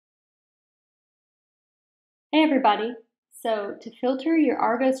Hey everybody! So to filter your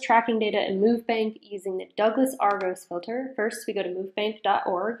Argos tracking data in Movebank using the Douglas Argos filter, first we go to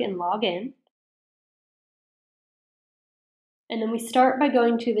movebank.org and log in. And then we start by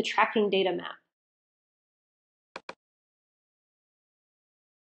going to the tracking data map.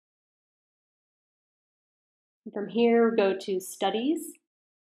 And from here, go to Studies.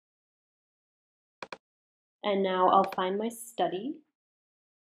 And now I'll find my study.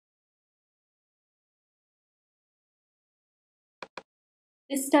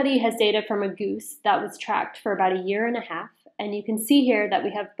 This study has data from a goose that was tracked for about 1.5 years, and you can see here that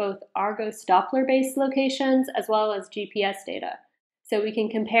we have both Argos Doppler-based locations as well as GPS data. So we can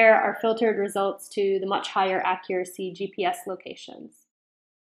compare our filtered results to the much higher accuracy GPS locations.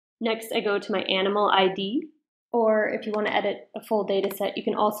 Next, I go to my animal ID, or if you want to edit a full data set, you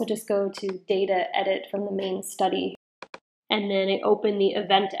can also just go to Data Edit from the main study, and then I open the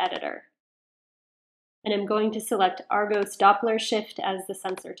event editor. And I'm going to select Argos Doppler Shift as the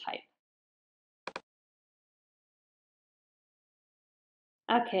sensor type.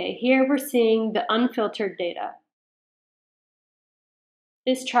 Okay, here we're seeing the unfiltered data.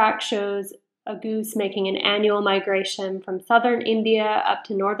 This track shows a goose making an annual migration from southern India up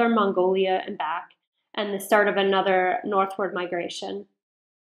to northern Mongolia and back, and the start of another northward migration.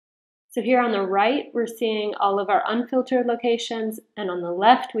 So here on the right, we're seeing all of our unfiltered locations, and on the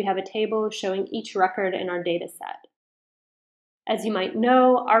left, we have a table showing each record in our data set. As you might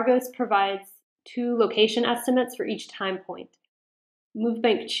know, Argos provides 2 location estimates for each time point.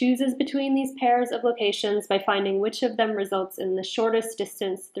 Movebank chooses between these pairs of locations by finding which of them results in the shortest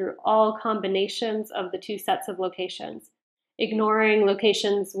distance through all combinations of the 2 sets of locations, ignoring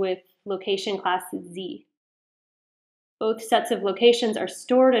locations with location class Z. Both sets of locations are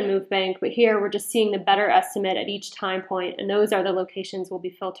stored in Movebank, but here we're just seeing the better estimate at each time point, and those are the locations we'll be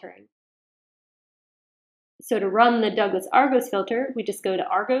filtering. So to run the Douglas Argos filter, we just go to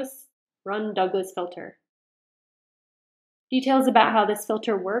Argos, run Douglas filter. Details about how this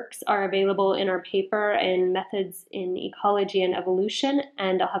filter works are available in our paper and methods in ecology and evolution,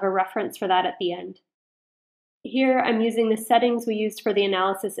 and I'll have a reference for that at the end. Here I'm using the settings we used for the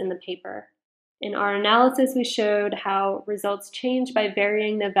analysis in the paper. In our analysis, we showed how results change by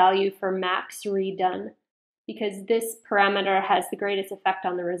varying the value for max redone, because this parameter has the greatest effect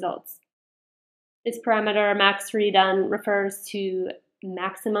on the results. This parameter, max redone, refers to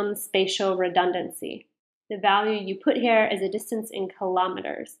maximum spatial redundancy. The value you put here is a distance in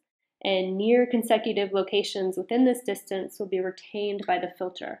kilometers, and near consecutive locations within this distance will be retained by the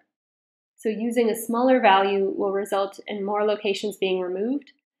filter. So using a smaller value will result in more locations being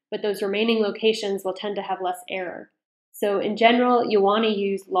removed, but those remaining locations will tend to have less error. So in general, you want to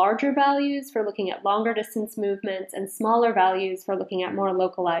use larger values for looking at longer distance movements and smaller values for looking at more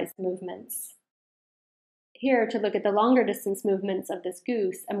localized movements. Here, to look at the longer distance movements of this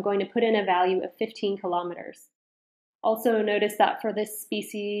goose, I'm going to put in a value of 15 kilometers. Also notice that for this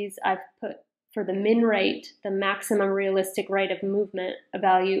species, I've put for the min rate, the maximum realistic rate of movement, a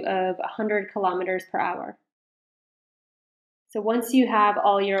value of 100 kilometers per hour. So once you have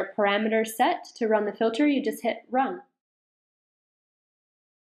all your parameters set to run the filter, you just hit run.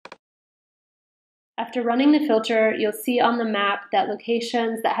 After running the filter, you'll see on the map that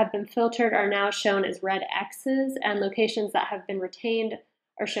locations that have been filtered are now shown as red X's, and locations that have been retained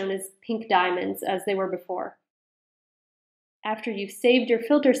are shown as pink diamonds as they were before. After you've saved your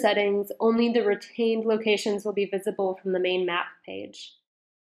filter settings, only the retained locations will be visible from the main map page.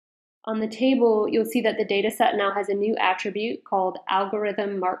 On the table, you'll see that the dataset now has a new attribute called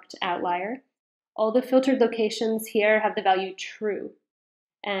algorithm marked outlier. All the filtered locations here have the value true,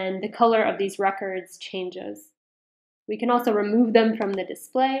 and the color of these records changes. We can also remove them from the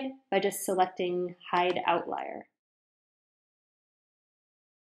display by just selecting hide outlier.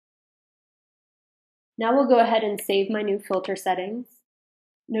 Now we'll go ahead and save my new filter settings.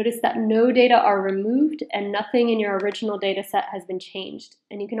 Notice that no data are removed and nothing in your original data set has been changed.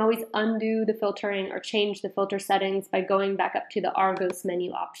 And you can always undo the filtering or change the filter settings by going back up to the Argos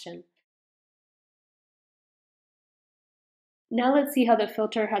menu option. Now let's see how the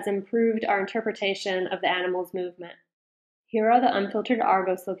filter has improved our interpretation of the animal's movement. Here are the unfiltered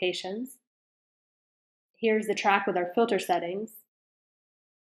Argos locations. Here's the track with our filter settings.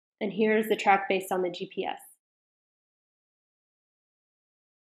 And here's the track based on the GPS.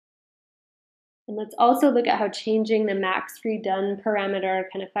 And let's also look at how changing the max redone parameter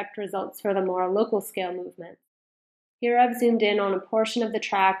can affect results for the more local scale movements. Here I've zoomed in on a portion of the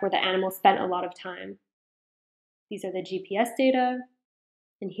track where the animal spent a lot of time. These are the GPS data,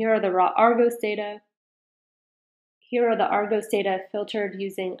 and here are the raw Argos data. Here are the Argos data filtered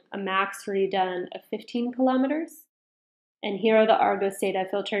using a max redone of 15 kilometers. And here are the Argos data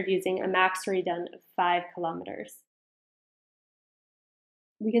filtered using a max redone of 5 kilometers.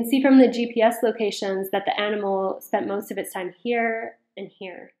 We can see from the GPS locations that the animal spent most of its time here and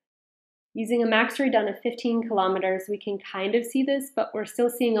here. Using a max redone of 15 kilometers, we can kind of see this, but we're still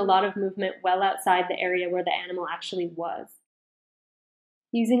seeing a lot of movement well outside the area where the animal actually was.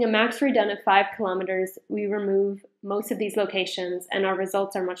 Using a max redone of 5 kilometers, we remove most of these locations and our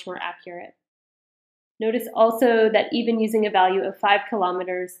results are much more accurate. Notice also that even using a value of 5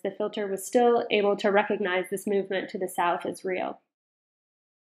 kilometers, the filter was still able to recognize this movement to the south as real.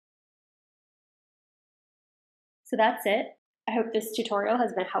 So that's it. I hope this tutorial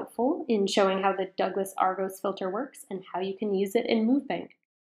has been helpful in showing how the Douglas Argos filter works and how you can use it in Movebank.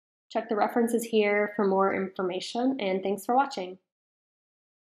 Check the references here for more information, and thanks for watching.